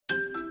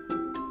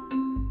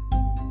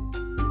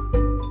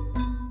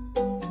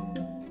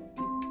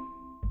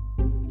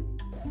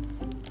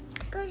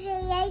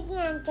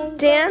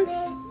Dance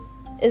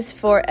is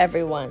for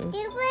everyone.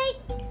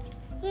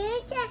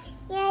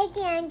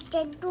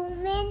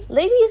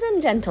 Ladies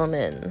and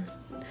gentlemen,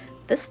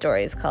 this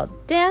story is called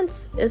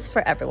Dance is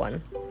for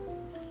Everyone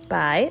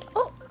by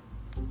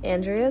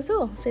Andrea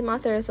Azul, same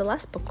author as the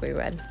last book we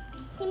read.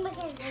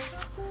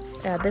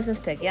 Business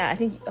Pig. Yeah, I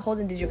think,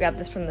 Holden, did you grab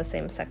this from the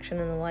same section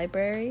in the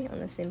library on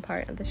the same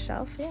part of the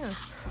shelf? Yeah.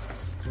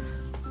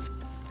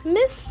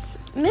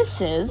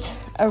 Mrs.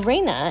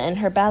 Arena and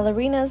her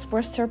ballerinas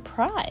were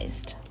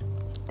surprised.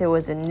 There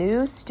was a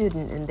new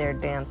student in their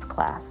dance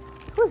class.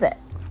 Who was it?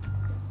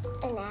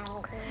 An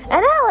alligator.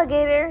 An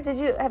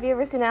alligator. Have you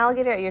ever seen an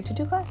alligator at your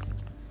tutu class?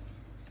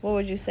 What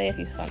would you say if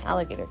you saw an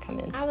alligator come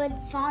in? I would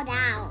fall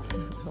down.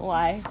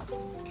 Why?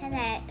 Because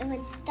it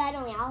would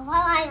startle me. I'll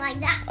fall like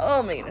that.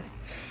 Oh my goodness.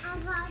 I'll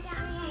fall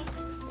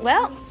down.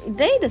 Well,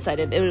 they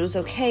decided it was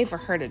okay for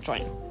her to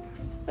join.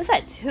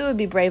 Besides, who would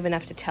be brave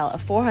enough to tell a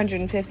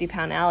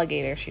 450-pound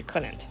alligator she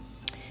couldn't?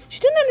 She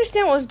didn't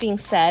understand what was being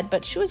said,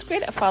 but she was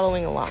great at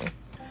following along.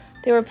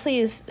 They were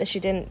pleased that she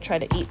didn't try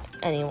to eat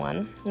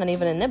anyone, not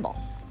even a nibble.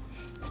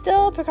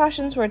 Still,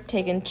 precautions were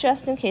taken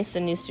just in case the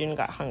new student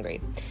got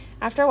hungry.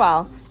 After a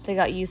while, they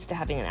got used to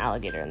having an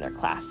alligator in their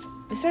class.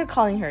 They started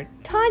calling her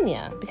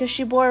Tanya because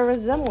she bore a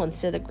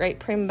resemblance to the great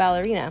prima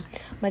ballerina,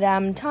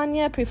 Madame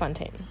Tanya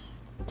Prefontaine.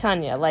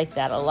 Tanya liked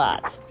that a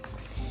lot.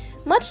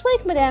 Much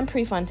like Madame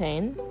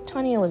Prefontaine,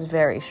 Tanya was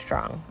very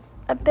strong,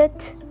 a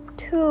bit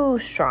too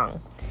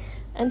strong,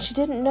 and she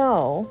didn't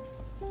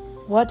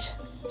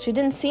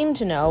seem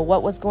to know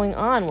what was going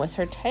on with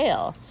her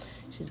tail.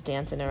 She's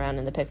dancing around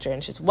in the picture,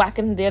 and she's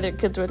whacking the other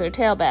kids with her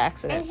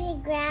tailbacks. And she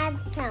grabbed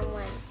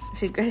someone.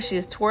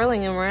 She's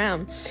twirling him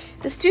around.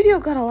 The studio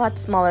got a lot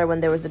smaller when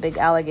there was a big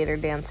alligator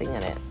dancing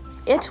in it.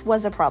 It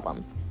was a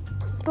problem.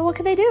 But what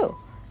could they do?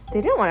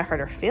 They didn't want to hurt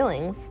her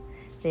feelings.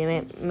 They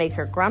might make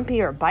her grumpy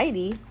or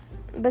bitey.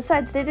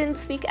 Besides, they didn't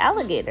speak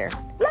alligator.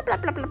 Blah, blah,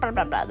 blah, blah, blah,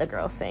 blah, blah, the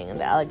girl's saying, and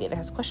the alligator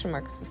has question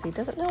marks to see.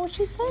 Doesn't know what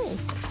she's saying.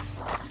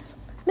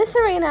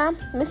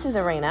 Mrs.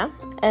 Arena,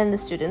 and the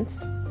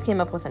students came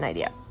up with an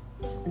idea.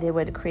 They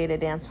would create a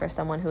dance for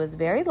someone who was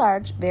very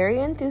large, very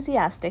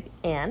enthusiastic,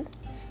 and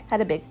had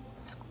a big,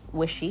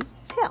 squishy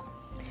tail.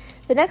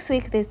 The next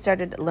week, they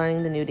started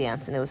learning the new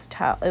dance, and it was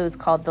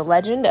called The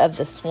Legend of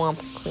the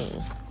Swamp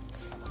Queen.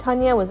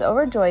 Tanya was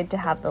overjoyed to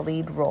have the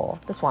lead role,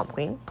 the Swamp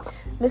Queen.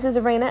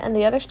 Mrs. Arena and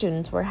the other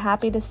students were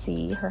happy to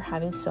see her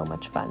having so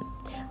much fun.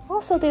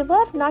 Also, they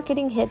loved not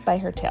getting hit by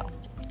her tail.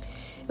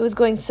 It was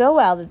going so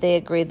well that they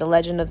agreed The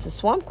Legend of the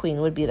Swamp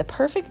Queen would be the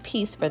perfect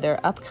piece for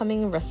their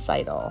upcoming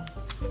recital.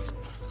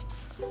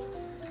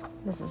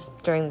 This is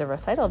during the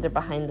recital. They're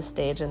behind the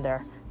stage and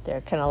they're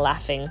kind of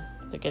laughing.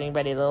 They're getting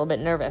ready, a little bit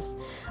nervous.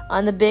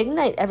 On the big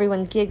night,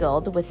 everyone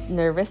giggled with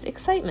nervous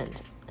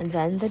excitement. And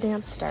then the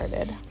dance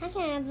started.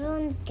 Okay,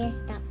 everyone's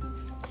dressed up.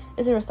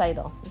 It's a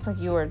recital. It's like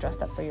you were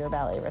dressed up for your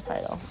ballet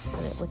recital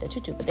with a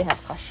tutu, but they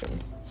have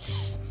costumes,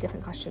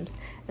 different costumes.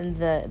 And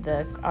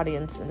the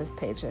audience in this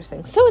page, they're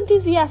saying, so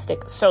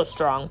enthusiastic, so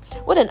strong.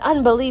 What an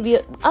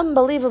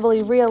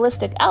unbelievably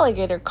realistic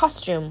alligator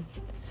costume.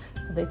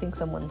 So they think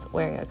someone's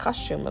wearing a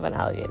costume of an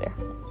alligator,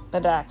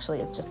 but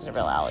actually it's just a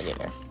real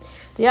alligator.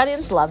 The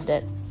audience loved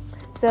it.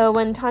 So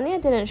when Tanya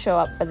didn't show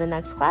up for the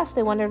next class,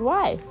 they wondered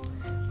why.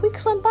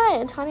 Weeks went by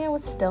and Tanya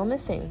was still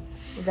missing.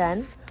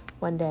 Then,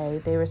 one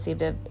day, they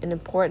received an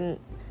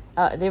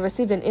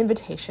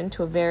invitation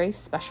to a very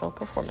special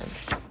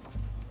performance.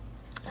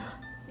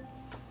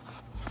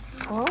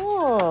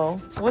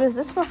 Oh, what is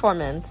this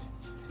performance?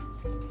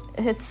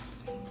 It's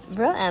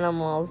real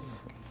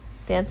animals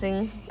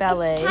dancing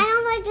ballet. It's kind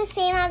of like the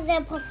same as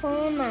the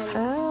performance.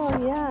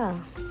 Oh, yeah.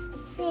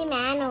 Same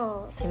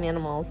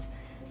animals.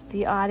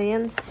 The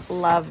audience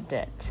loved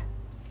it.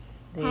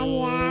 The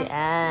Tanya.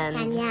 end.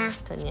 Tanya.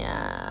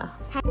 Tanya.